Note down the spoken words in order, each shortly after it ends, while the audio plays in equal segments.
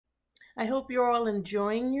I hope you're all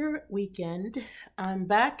enjoying your weekend. I'm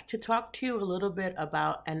back to talk to you a little bit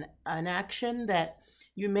about an action that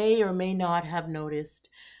you may or may not have noticed.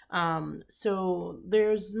 So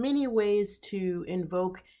there's many ways to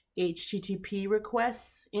invoke HTTP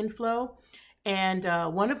requests in Flow. And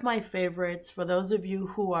one of my favorites for those of you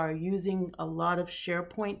who are using a lot of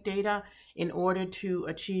SharePoint data in order to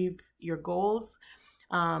achieve your goals,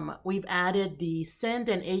 we've added the send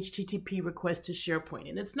an HTTP request to SharePoint.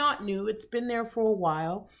 And it's not new, it's been there for a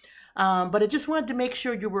while, but I just wanted to make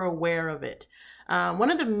sure you were aware of it.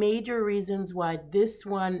 One of the major reasons why this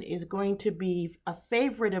one is going to be a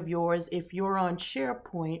favorite of yours if you're on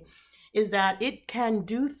SharePoint is that it can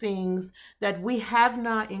do things that we have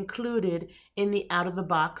not included in the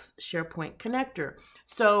out-of-the-box SharePoint connector.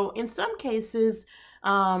 So in some cases,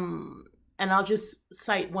 and I'll just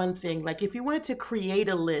cite one thing. Like if you wanted to create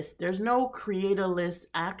a list, there's no create a list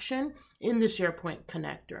action in the SharePoint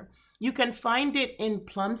connector. You can find it in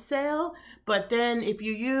PlumSale, but then if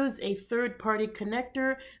you use a third-party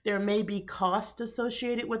connector, there may be cost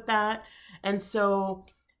associated with that. And so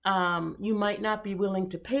you might not be willing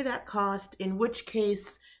to pay that cost, in which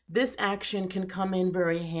case this action can come in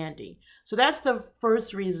very handy. So that's the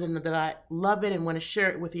first reason that I love it and want to share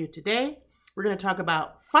it with you today. We're going to talk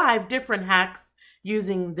about 5 different hacks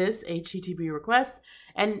using this HTTP request.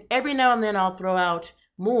 And every now and then I'll throw out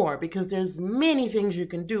more because there's many things you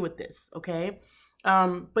can do with this, okay?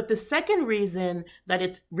 But the second reason that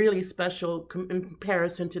it's really special in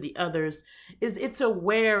comparison to the others is it's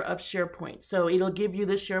aware of SharePoint. So it'll give you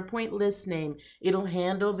the SharePoint list name. It'll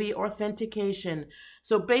handle the authentication.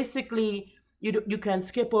 So basically, you can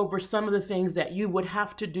skip over some of the things that you would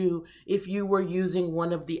have to do if you were using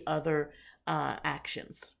one of the other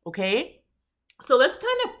actions, okay? So let's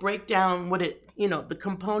kind of break down what the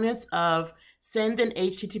components of send an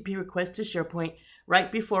HTTP request to SharePoint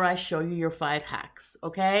right before I show you your 5 hacks,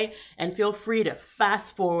 okay? And feel free to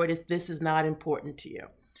fast forward if this is not important to you.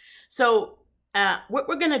 So what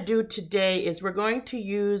we're going to do today is we're going to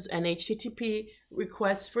use an HTTP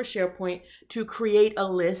request for SharePoint to create a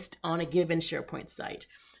list on a given SharePoint site.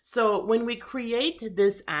 So when we create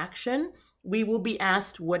this action, we will be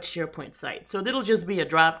asked what SharePoint site. So it'll just be a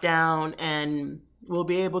drop down, and we'll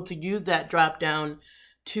be able to use that drop down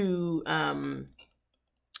to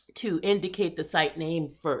indicate the site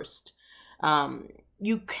name first.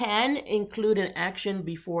 You can include an action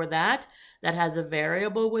before that has a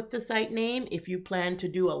variable with the site name if you plan to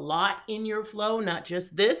do a lot in your flow, not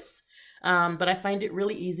just this. But I find it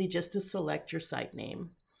really easy just to select your site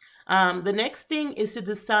name. The next thing is to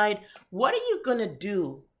decide what are you going to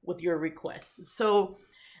do with your requests. So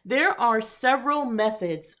there are several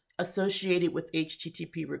methods associated with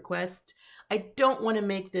HTTP requests. I don't want to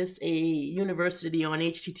make this a university on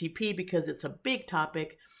HTTP because it's a big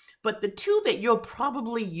topic, but the 2 that you'll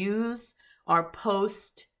probably use are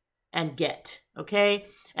post and get, okay?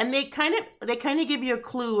 And they kind of give you a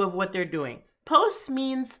clue of what they're doing. Post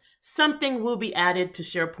means something will be added to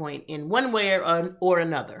SharePoint in one way or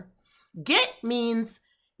another. Get means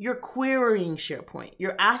you're querying SharePoint.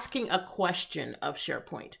 You're asking a question of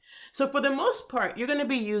SharePoint. So for the most part, you're going to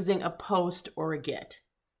be using a post or a get.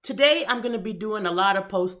 Today, I'm going to be doing a lot of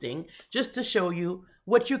posting just to show you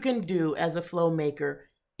what you can do as a flow maker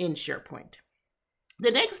in SharePoint. The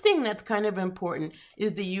next thing that's kind of important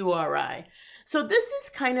is the URI. So this is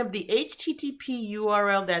kind of the HTTP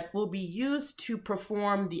URL that will be used to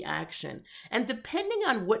perform the action. And depending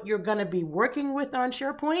on what you're going to be working with on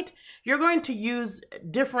SharePoint, you're going to use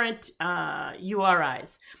different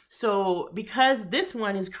URIs. So because this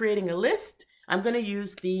one is creating a list, I'm going to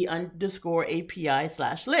use the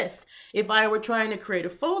 _API/list. If I were trying to create a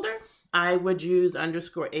folder, I would use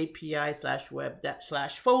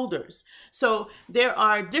 _API/web/folders. So there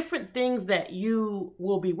are different things that you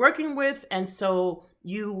will be working with, and so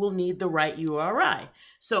you will need the right URI.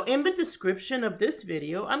 So in the description of this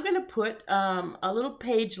video, I'm going to put a little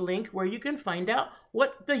page link where you can find out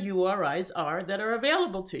what the URIs are that are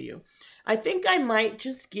available to you. I think I might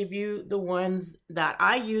just give you the ones that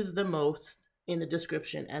I use the most in the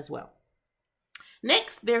description as well.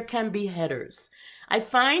 Next, there can be headers. I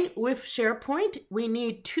find with SharePoint, we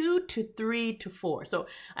need 2 to 3 to 4. So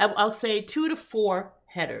I'll say 2 to 4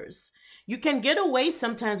 headers. You can get away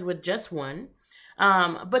sometimes with just one,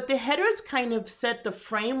 but the headers kind of set the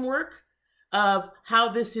framework of how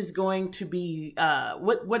this is going to be,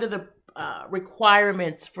 what are the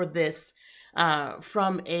requirements for this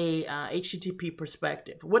from a HTTP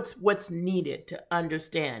perspective. What's needed to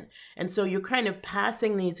understand. And so you're kind of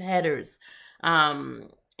passing these headers.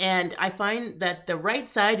 And I find that the right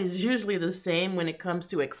side is usually the same when it comes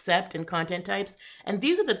to accept and content types. And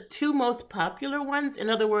these are the two most popular ones. In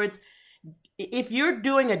other words, if you're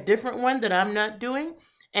doing a different one that I'm not doing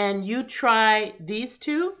and you try these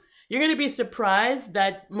two, you're going to be surprised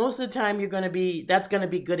that most of the time that's going to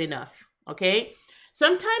be good enough. Okay.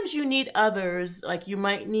 Sometimes you need others, like you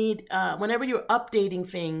might need, whenever you're updating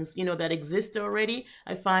things, that exist already,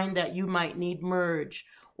 I find that you might need merge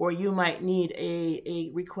or you might need a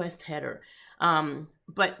request header.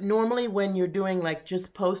 But normally when you're doing like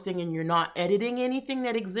just posting and you're not editing anything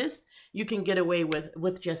that exists, you can get away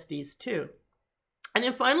with just these two. And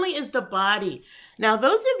then finally is the body. Now,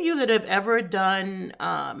 those of you that have ever done,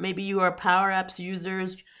 maybe you are Power Apps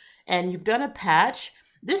users and you've done a patch,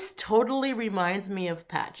 this totally reminds me of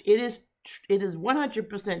patch. It is 100%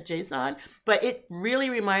 JSON, but it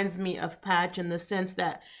really reminds me of patch in the sense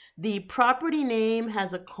that the property name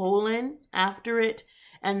has a colon after it,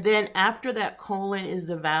 and then after that colon is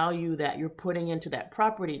the value that you're putting into that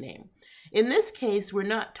property name. In this case, we're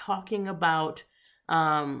not talking about,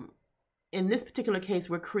 in this particular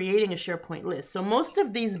case, we're creating a SharePoint list. So most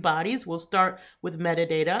of these bodies will start with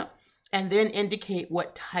metadata and then indicate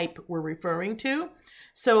what type we're referring to.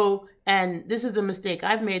 So, and this is a mistake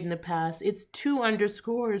I've made in the past. It's 2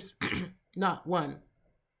 underscores, not 1.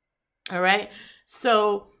 All right.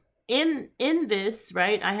 So in this,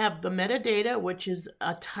 right, I have the metadata, which is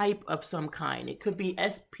a type of some kind. It could be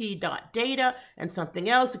sp.data and something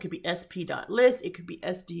else. It could be sp.list. It could be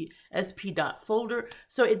sp.folder.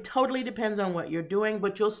 So it totally depends on what you're doing,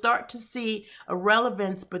 but you'll start to see a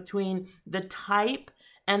relevance between the type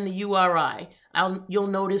and the URI. You'll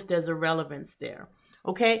notice there's a relevance there.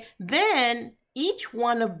 Okay, then each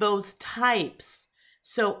one of those types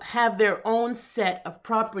have their own set of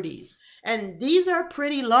properties. And these are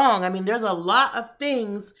pretty long. I mean, there's a lot of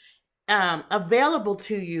things available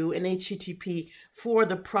to you in HTTP for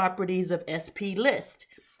the properties of SP list.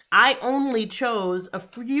 I only chose a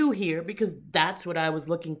few here because that's what I was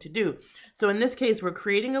looking to do. So in this case, we're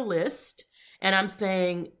creating a list and I'm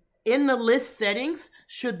saying in the list settings,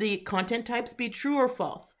 should the content types be true or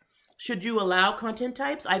false? Should you allow content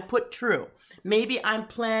types? I put true. Maybe I'm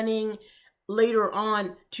planning later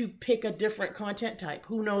on to pick a different content type.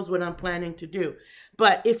 Who knows what I'm planning to do?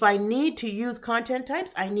 But if I need to use content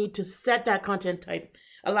types, I need to set that content type,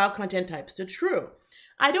 allow content types to true.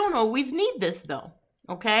 I don't always need this though.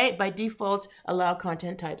 Okay, by default, allow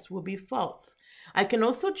content types will be false. I can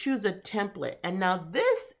also choose a template. And now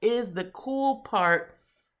this is the cool part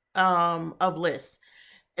of lists.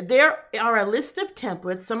 There are a list of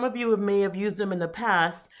templates. Some of you may have used them in the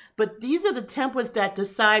past, but these are the templates that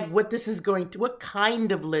decide what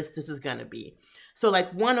kind of list this is going to be. So like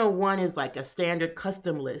 101 is like a standard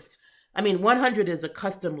custom list. I mean, 100 is a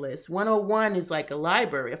custom list. 101 is like a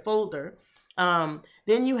library, a folder.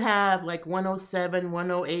 Then you have like 107,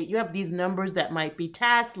 108. You have these numbers that might be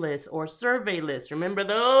task lists or survey lists. Remember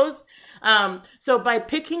those? So by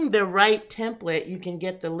picking the right template, you can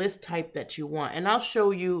get the list type that you want. And I'll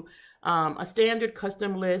show you a standard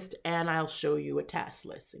custom list and I'll show you a task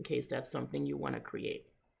list in case that's something you want to create.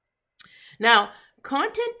 Now,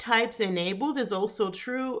 content types enabled is also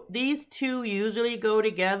true. These two usually go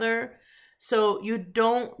together. So you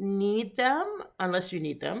don't need them unless you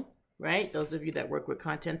need them. Right? Those of you that work with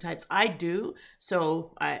content types, I do.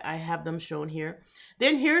 So I have them shown here.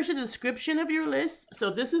 Then here's the description of your list. So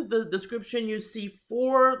this is the description you see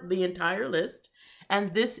for the entire list.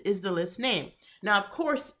 And this is the list name. Now, of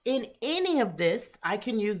course, in any of this, I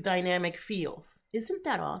can use dynamic fields. Isn't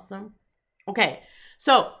that awesome? Okay,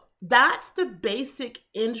 so that's the basic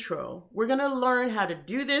intro. We're going to learn how to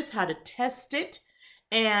do this, how to test it.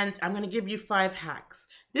 And I'm going to give you 5 hacks.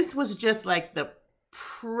 This was just like the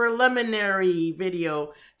preliminary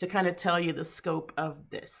video to kind of tell you the scope of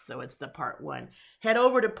this. So it's the part 1. Head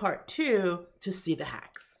over to part 2 to see the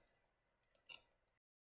hacks.